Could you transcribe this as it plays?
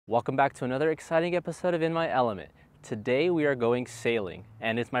Welcome back to another exciting episode of In My Element. Today we are going sailing,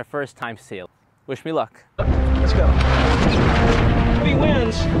 and it's my first time sailing. Wish me luck. Let's go. Heavy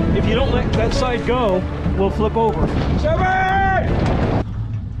winds, if you don't let that side go, we'll flip over. Seven!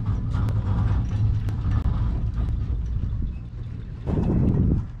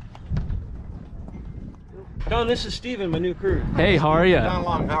 Don, this is Steven, my new crew. Hey, how are you? Don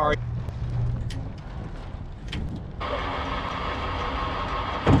Long, how are you?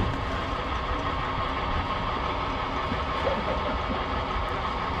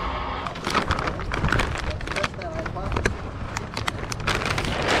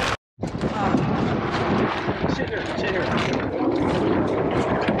 Sit here, sit here.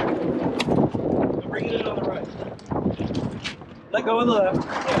 Bring it in on the right. Let go on the left.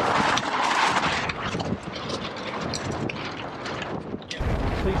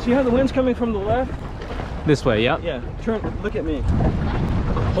 Yeah. So you see how the wind's coming from the left? This way, yep. Yeah, turn, look at me.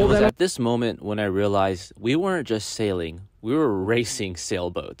 It was at this moment when I realized we weren't just sailing, we were racing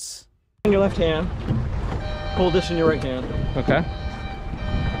sailboats. In your left hand, hold this in your right hand. Okay.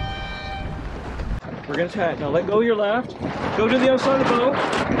 We're gonna tack. Now let go of your left. Go to the other side of the boat.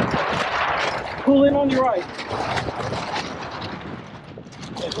 Pull in on your right.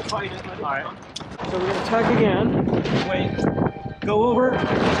 Okay, we'll fight it. All right. So we're gonna tack again. Wait. Go over.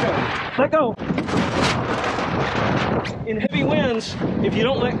 Let go. In heavy winds, if you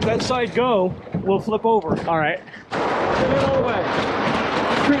don't let that side go, we'll flip over. All right. Trim it all the way.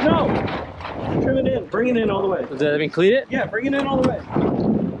 No. Trim it in. Bring it in all the way. Does that mean cleat it? Yeah, bring it in all the way.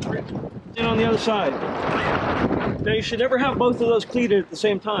 In on the other side. Now you should never have both of those cleated at the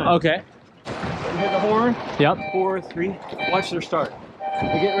same time. Okay. You hit the horn. Yep. 4, 3. Watch their start.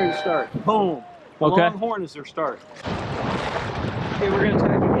 They're getting ready to start. Boom. The Okay. long horn is their start. Okay, we're gonna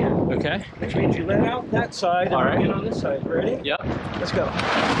tack again. Okay. Which means you let out that side and bring it on this side. Ready? Yep. Let's go.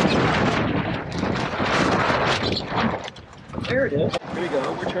 There it is. Here we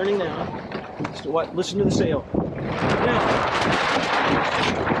go. We're turning now. So what? Listen to the sail. Now.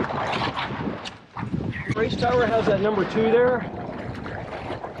 Race tower has that number 2 there.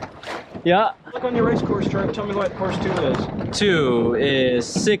 Yeah. Look on your race course chart. Tell me what course 2 is. 2 is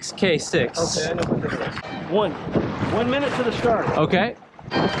 6K6. Okay, I know what that is. 1 minute to the start. Okay.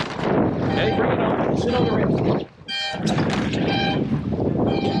 Okay, bring it on. Sit on the race.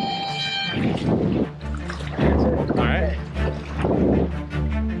 All right.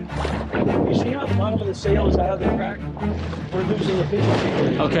 You see how the bottom of the sail is out of the track? We're losing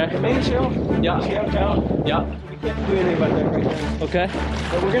efficiency. Okay. The main sail? Yeah. See how it's out? Yeah. We can't do anything about that right now. Okay.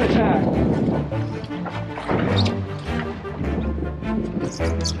 But we're going to tack.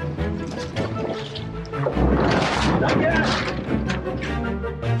 Not yet.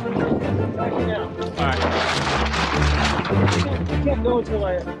 Tacking out. All right. You can't go until I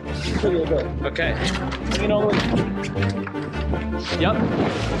tell you to go. Okay. Bring it all the way. Yep.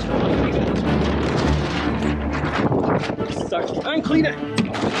 Start. Unclean it.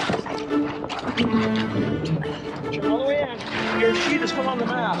 Turn all the way in. Your sheet is come on the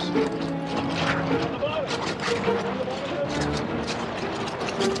mast. On the bottom.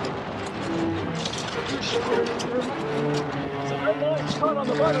 It's caught on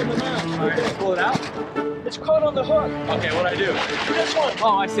the bottom of the mast. All right. Pull it out. It's caught on the hook. Okay, what'd I do? This one.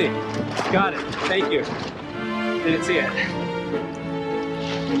 Oh, I see. Got it. Thank you. Didn't see it.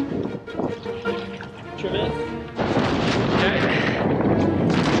 Trim in. Okay.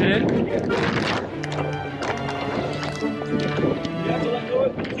 Push it in. You have to let go of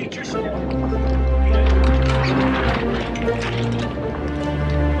it. Keep your sail.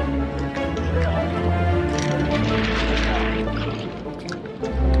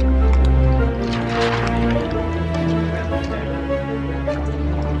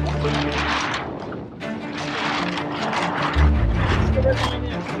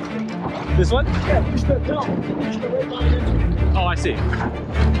 This one? Yeah, push the red line in. Oh, I see.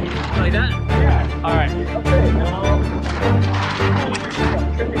 Like that? Yeah. All right. Okay, now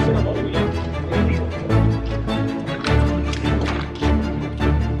trim your sail all the way in.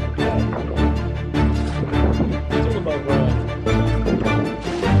 It's all about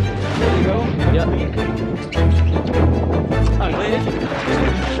there you go. Yep. Unclean.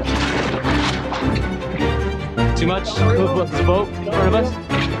 Too much? There's a boat in front of us?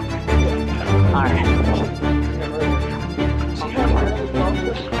 Alright.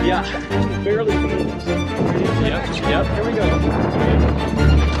 Yeah. Barely beans. Yep. Yep. Here we go.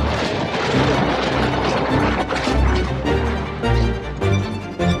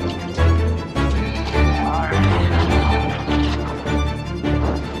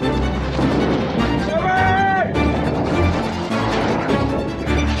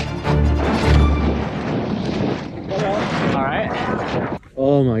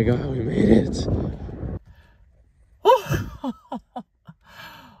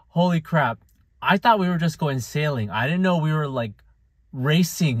 Holy crap. I thought we were just going sailing. I didn't know we were like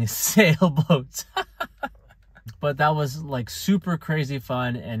racing sailboats. But that was like super crazy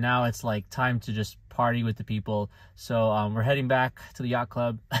fun, and now it's like time to just party with the people. So we're heading back to the yacht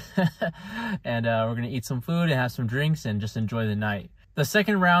club and we're gonna eat some food and have some drinks and just enjoy the night. The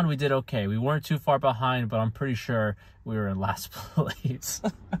second round we did okay. We weren't too far behind, but I'm pretty sure we were in last place.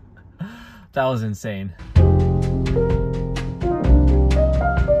 That was insane.